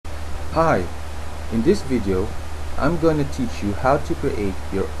Hi, in this video, I'm going to teach you how to create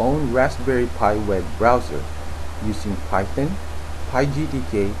your own Raspberry Pi web browser using Python,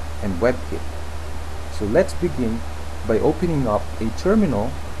 PyGTK, and WebKit. So let's begin by opening up a terminal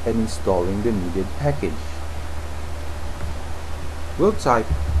and installing the needed package. We'll type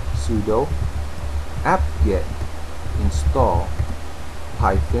sudo apt-get install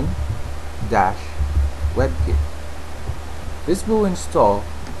python-webkit. This will install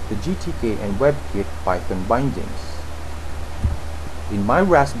the GTK and WebKit Python bindings. In my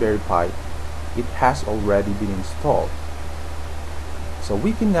Raspberry Pi, it has already been installed. So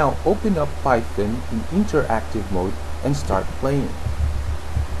we can now open up Python in interactive mode and start playing.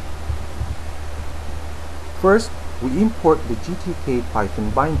 First, we import the GTK Python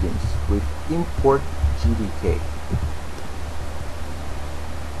bindings with import GTK.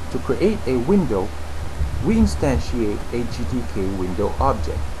 To create a window, we instantiate a GTK window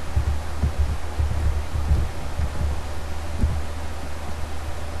object.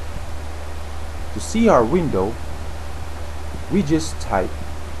 To see our window, we just type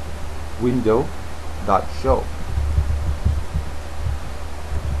window.show.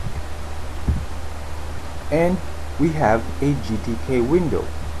 And we have a GTK window.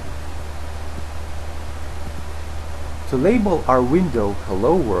 To label our window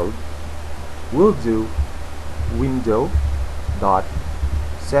Hello World, we'll do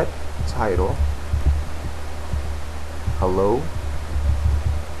window.setTitle Hello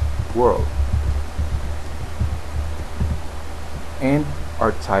World, and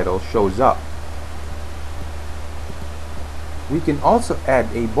our title shows up. We can also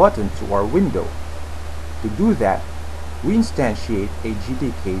add a button to our window. To do that, we instantiate a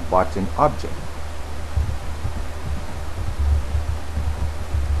GTK button object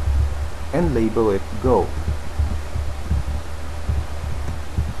and label it Go.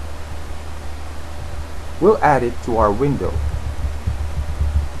 We'll add it to our window.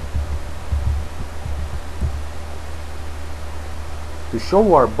 To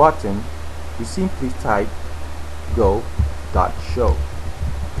show our button, we simply type go.show.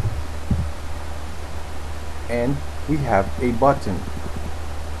 And we have a button.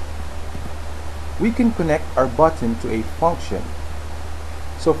 We can connect our button to a function.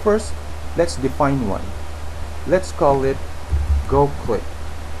 So first, let's define one. Let's call it goClick.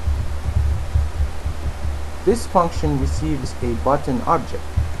 This function receives a button object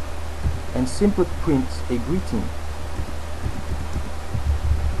and simply prints a greeting.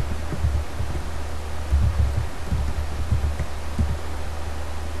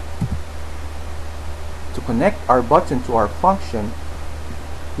 To connect our button to our function,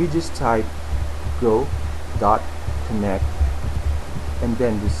 we just type go.connect and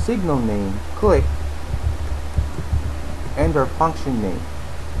then the signal name click and our function name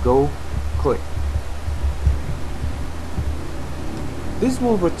goClick. This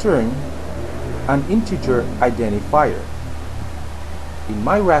will return an integer identifier. In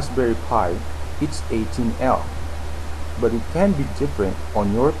my Raspberry Pi, it's 18L, but it can be different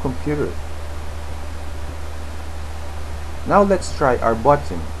on your computer. Now let's try our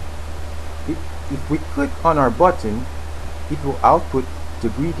button. If we click on our button, it will output the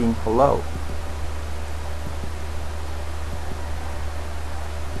greeting hello.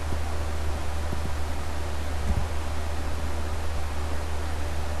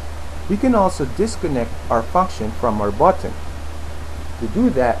 We can also disconnect our function from our button. To do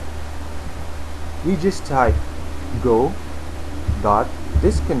that, we just type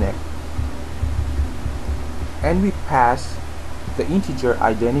go.disconnect and we pass the integer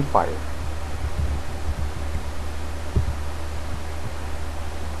identifier.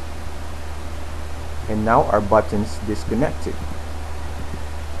 And now our button's disconnected.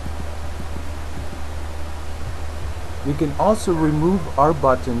 We can also remove our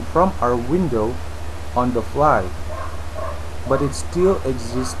button from our window on the fly, but it still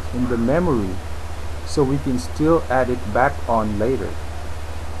exists in the memory, so we can still add it back on later.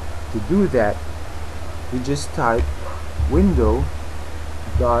 To do that, we just type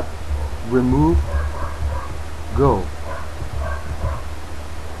window.remove go,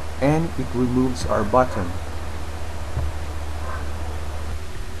 and it removes our button.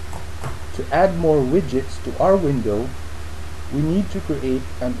 To add more widgets to our window, we need to create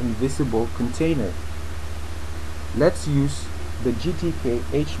an invisible container. Let's use the GTK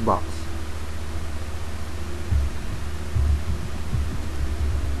HBox.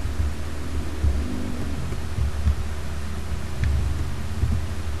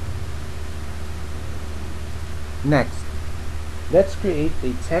 Next, let's create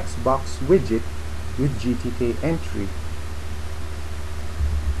a text box widget with GTK entry.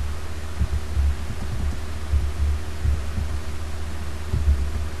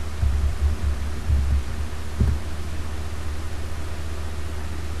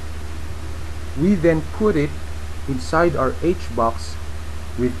 We then put it inside our hbox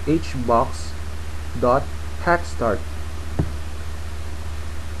with hbox.packstart.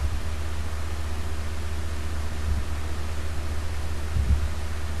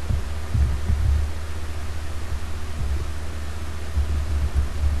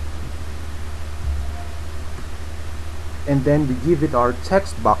 And then we give it our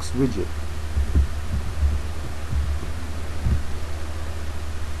text box widget.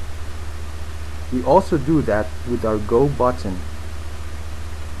 We also do that with our Go button.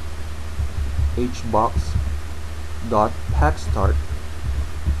 hbox.packstart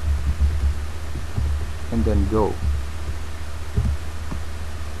and then Go.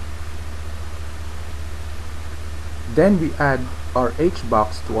 Then we add our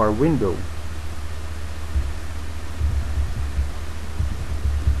hbox to our window.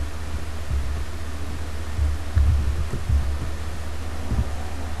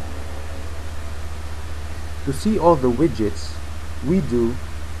 To see all the widgets, we do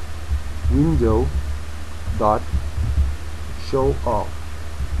window.showAll.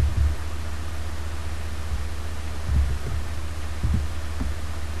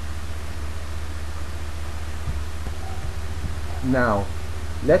 Now,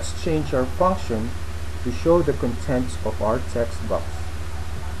 let's change our function to show the contents of our text box.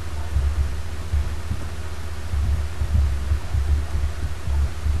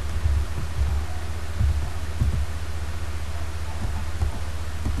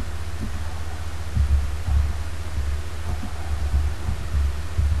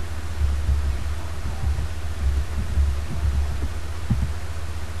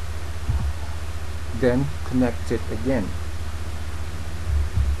 Then connect it again.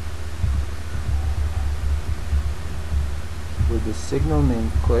 With the signal name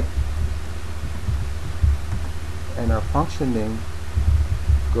click and our function name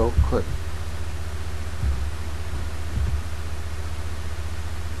go click.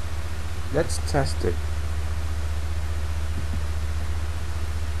 Let's test it.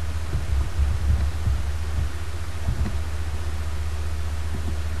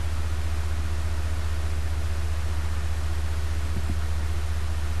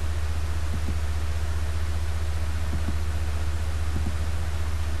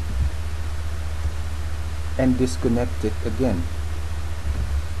 And disconnect it again.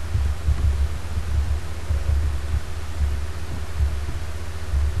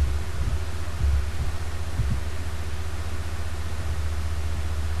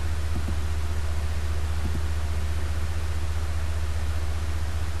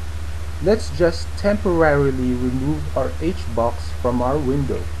 Let's just temporarily remove our hbox from our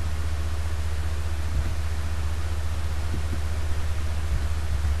window.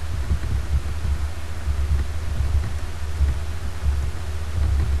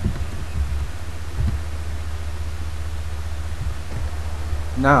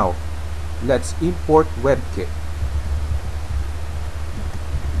 Now, let's import WebKit.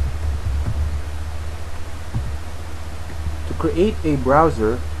 To create a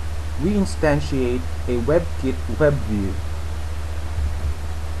browser, we instantiate a WebKit web view.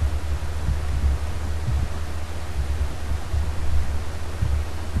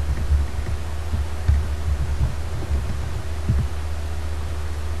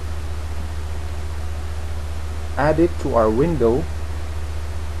 Add it to our window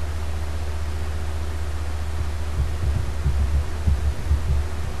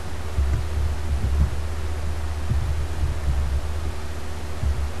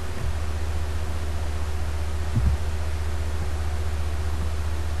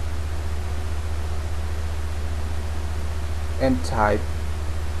and type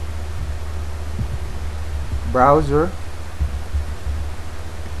browser.show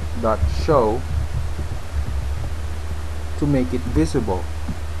to make it visible.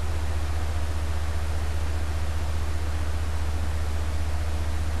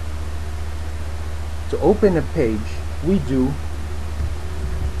 To open a page, we do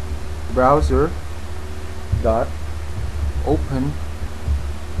browser.open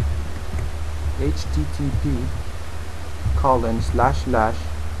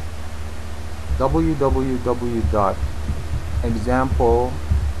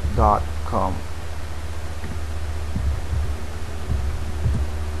http://www.example.com.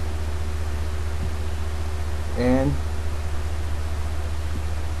 And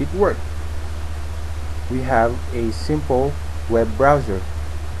it worked. We have a simple web browser.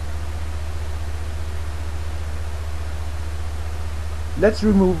 Let's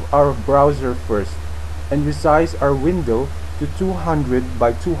remove our browser first and resize our window to 200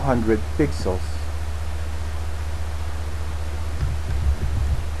 by 200 pixels.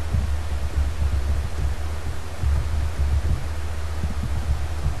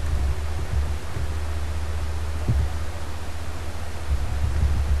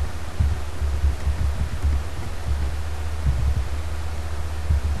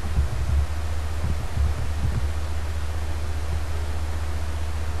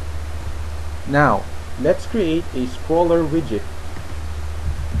 Now, let's create a scroller widget.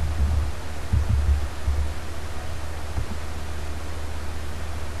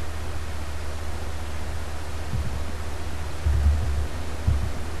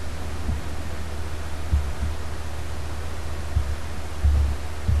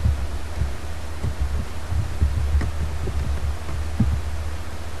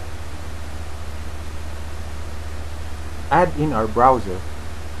 Add in our browser.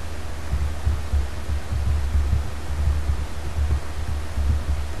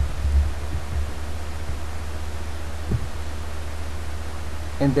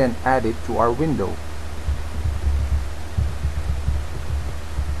 And then add it to our window.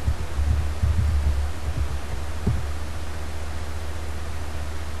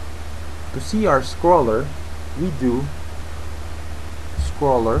 To see our scroller, we do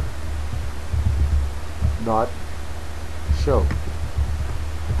scroller dot show.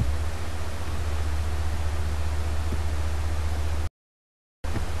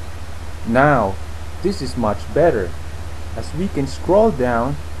 Now, this is much better, as we can scroll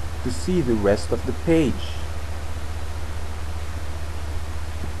down to see the rest of the page.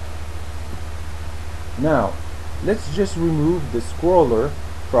 Now, let's just remove the scroller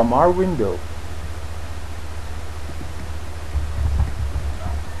from our window.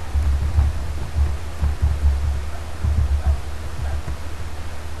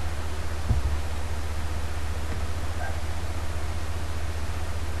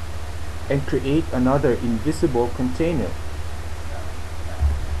 And create another invisible container.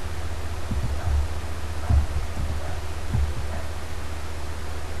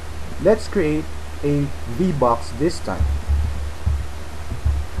 Let's create a VBox this time.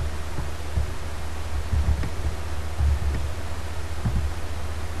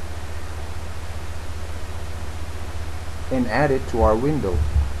 And add it to our window.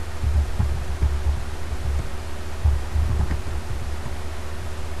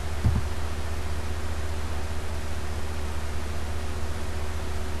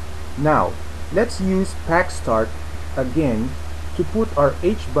 Now, let's use PackStart again to put our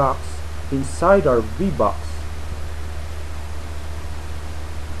HBox inside our VBox.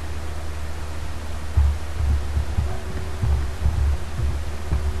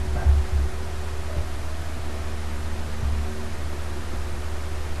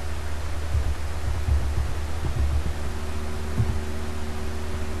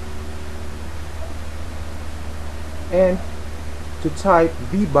 And to type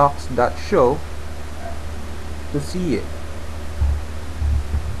vbox.show to see it.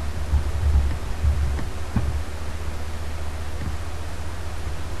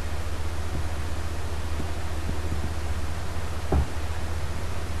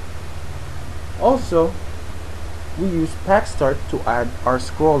 Also, we use PackStart to add our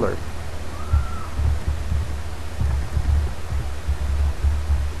scroller.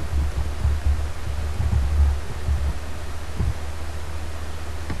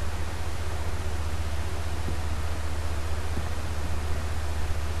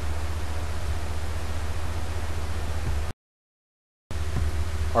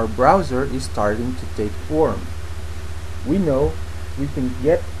 Our browser is starting to take form. We know we can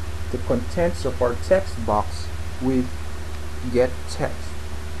get the contents of our text box with get text.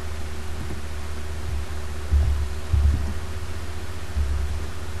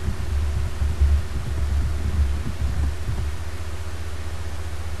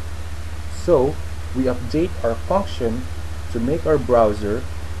 So we update our function to make our browser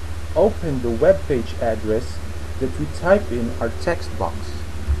open the web page address that we type in our text box.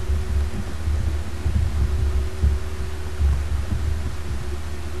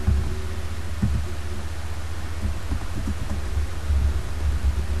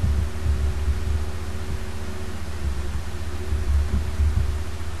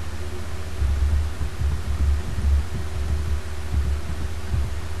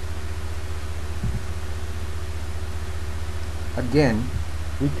 Again,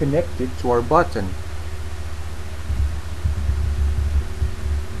 we connect it to our button.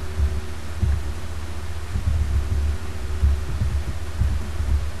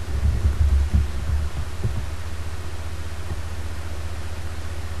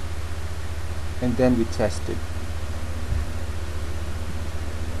 And then we test it.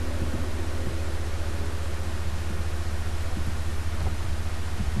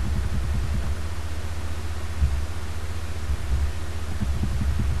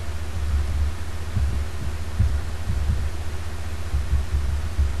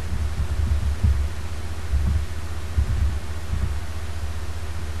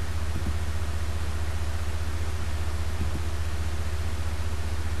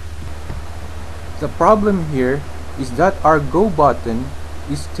 The problem here is that our Go button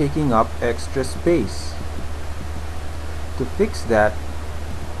is taking up extra space. To fix that,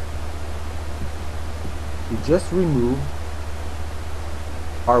 we just remove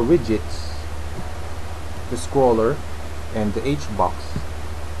our widgets, the scroller, and the H box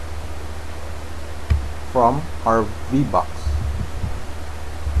from our V box.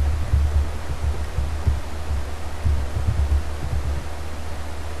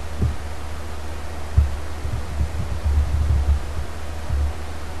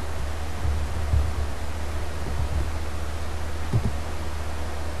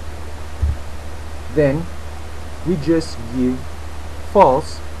 Then we just give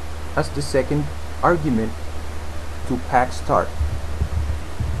false as the second argument to pack start.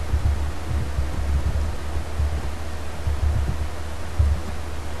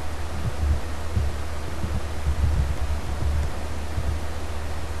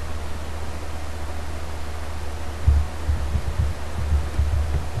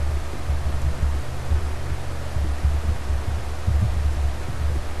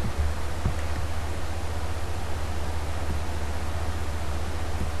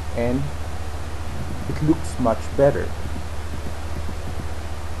 And it looks much better.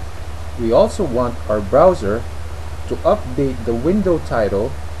 We also want our browser to update the window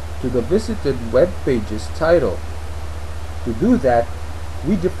title to the visited web page's title. To do that,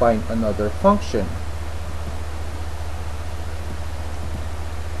 we define another function.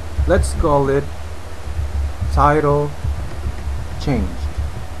 Let's call it title changed.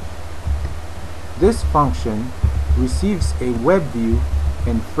 This function receives a web view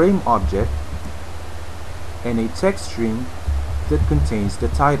and frame object and a text string that contains the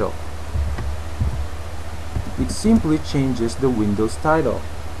title. It simply changes the Windows title.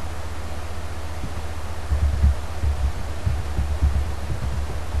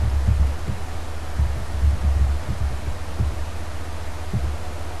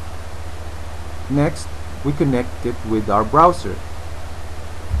 Next, we connect it with our browser.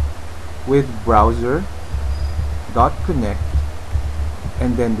 With browser.connect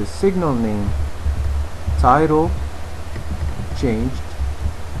and then the signal name title changed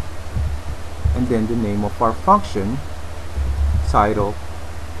and then the name of our function title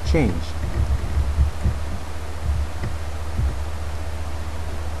changed.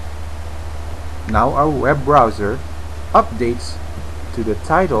 Now our web browser updates to the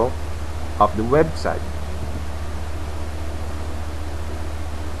title of the website.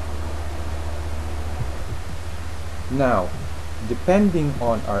 Now, depending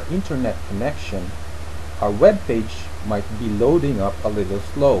on our internet connection, our web page might be loading up a little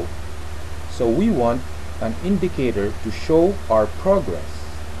slow. So we want an indicator to show our progress.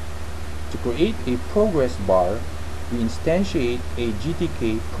 To create a progress bar, we instantiate a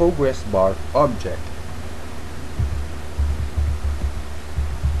GTK progress bar object.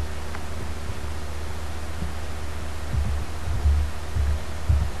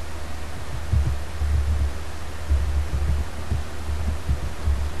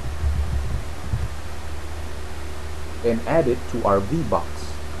 And add it to our VBox.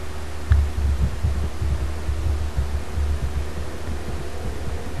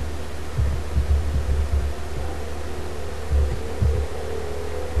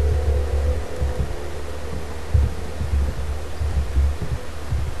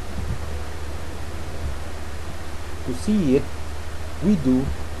 To see it, we do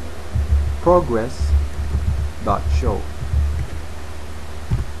progress.show.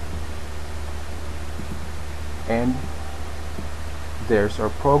 And there's our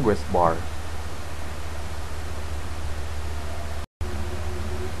progress bar.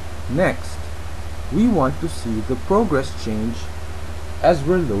 Next, we want to see the progress change as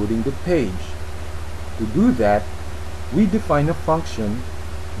we're loading the page. To do that, we define a function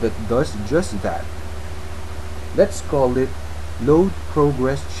that does just that. Let's call it load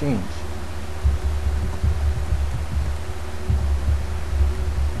progress change.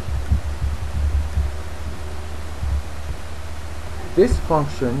 This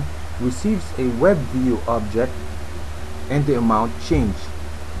function receives a web view object and the amount changed.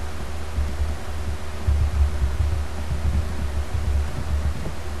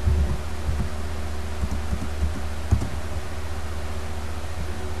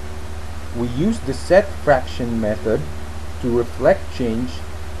 We use the setFraction method to reflect change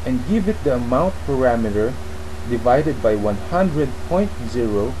and give it the amount parameter divided by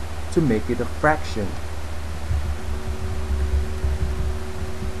 100.0 to make it a fraction.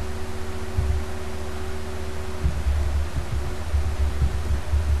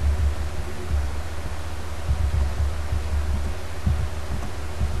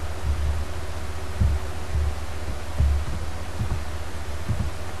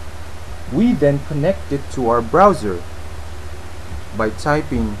 We then connect it to our browser by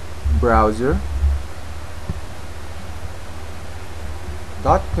typing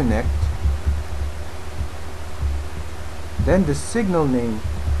browser.connect, then the signal name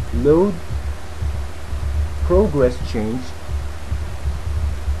load progress change,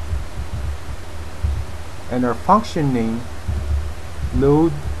 and our function name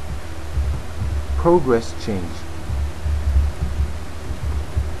load progress change.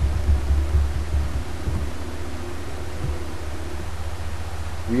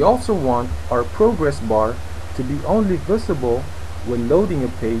 We also want our progress bar to be only visible when loading a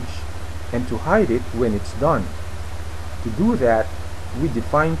page and to hide it when it's done. To do that, we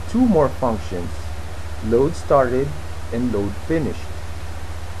define two more functions, load started and load finished.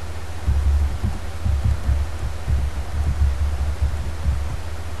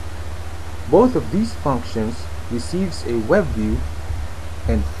 Both of these functions receives a web view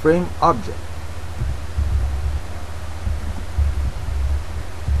and frame object.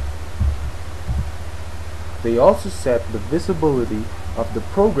 They also set the visibility of the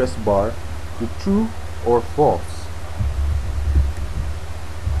progress bar to true or false.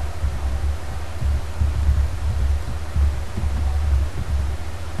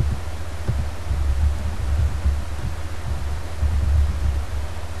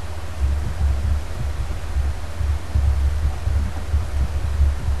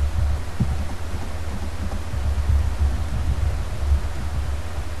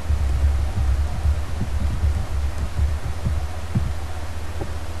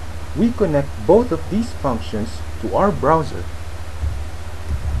 We connect both of these functions to our browser.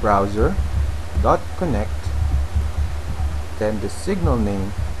 Browser.connect, then the signal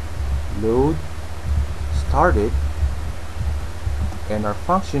name load started, and our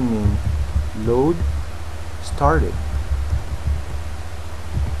function name load started.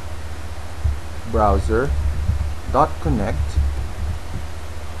 Browser.connect,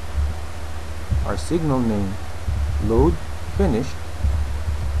 our signal name load finished,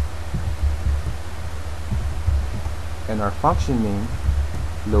 and our function name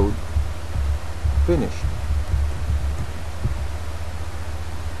load finished.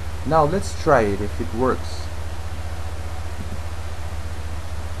 Now let's try it if it works.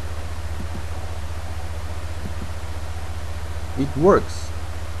 It works.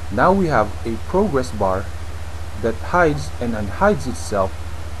 Now we have a progress bar that hides and unhides itself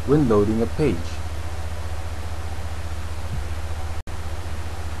when loading a page.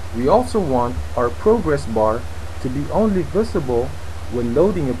 We also want our progress bar to be only visible when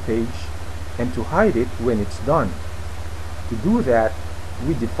loading a page and to hide it when it's done. To do that,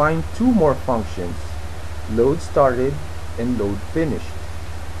 we define two more functions, load started and load finished.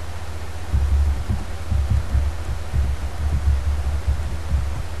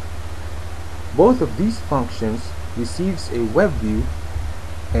 Both of these functions receives a web view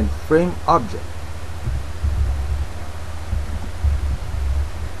and frame object.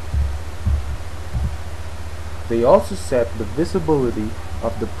 They also set the visibility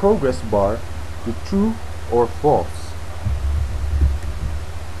of the progress bar to true or false.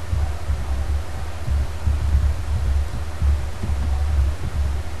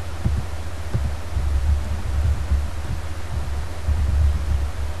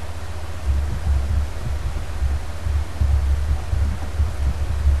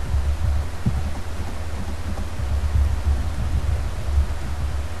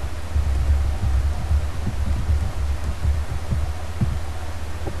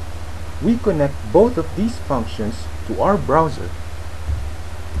 We connect both of these functions to our browser.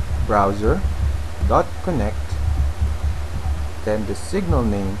 Browser.connect, then the signal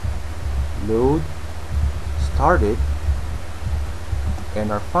name load started,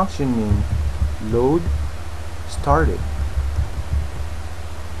 and our function name load started.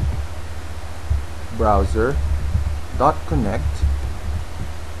 Browser.connect,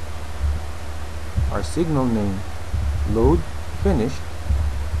 our signal name load finished,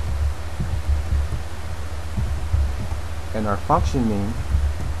 and our function name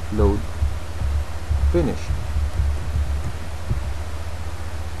load finished.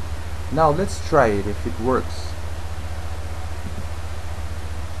 Now let's try it if it works.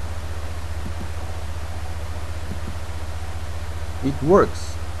 It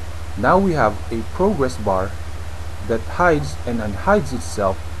works. Now we have a progress bar that hides and unhides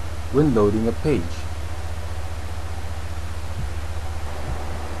itself when loading a page.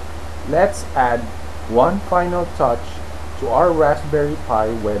 Let's add one final touch to our Raspberry Pi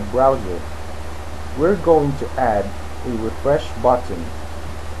web browser. We're going to add a refresh button.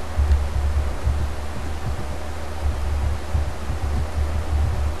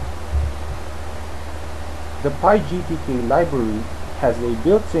 The PyGTK library has a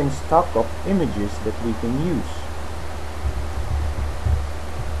built-in stock of images that we can use.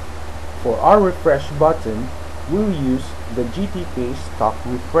 For our refresh button, we'll use the GTK stock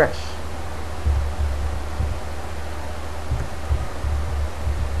refresh.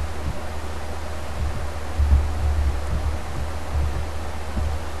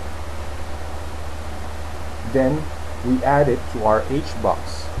 Then we add it to our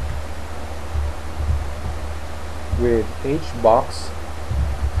hbox. With hbox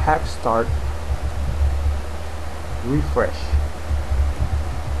hack start refresh,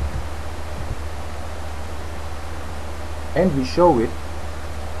 and we show it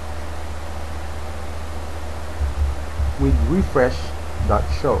with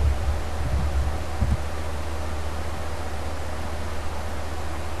refresh.show.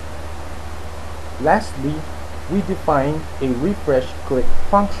 Lastly, we define a refresh click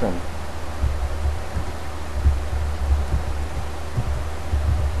function.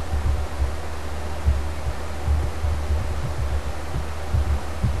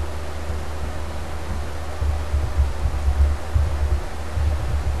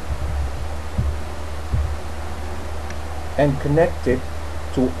 And connect it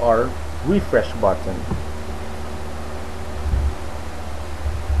to our refresh button.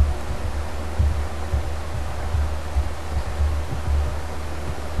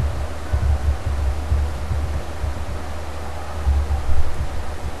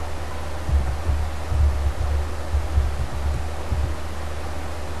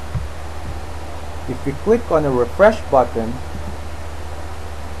 If we click on a refresh button,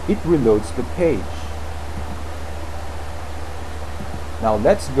 it reloads the page. Now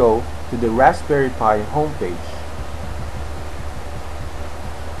let's go to the Raspberry Pi homepage.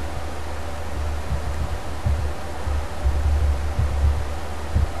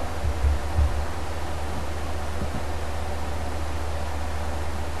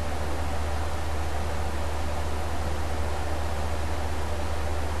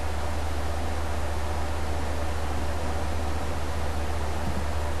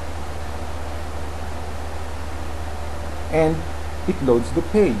 And it loads the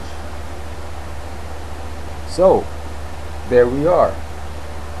page. So, there we are.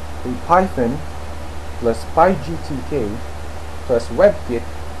 A Python plus PyGTK plus WebKit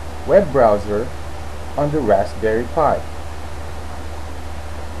web browser on the Raspberry Pi.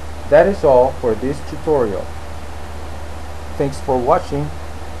 That is all for this tutorial. Thanks for watching.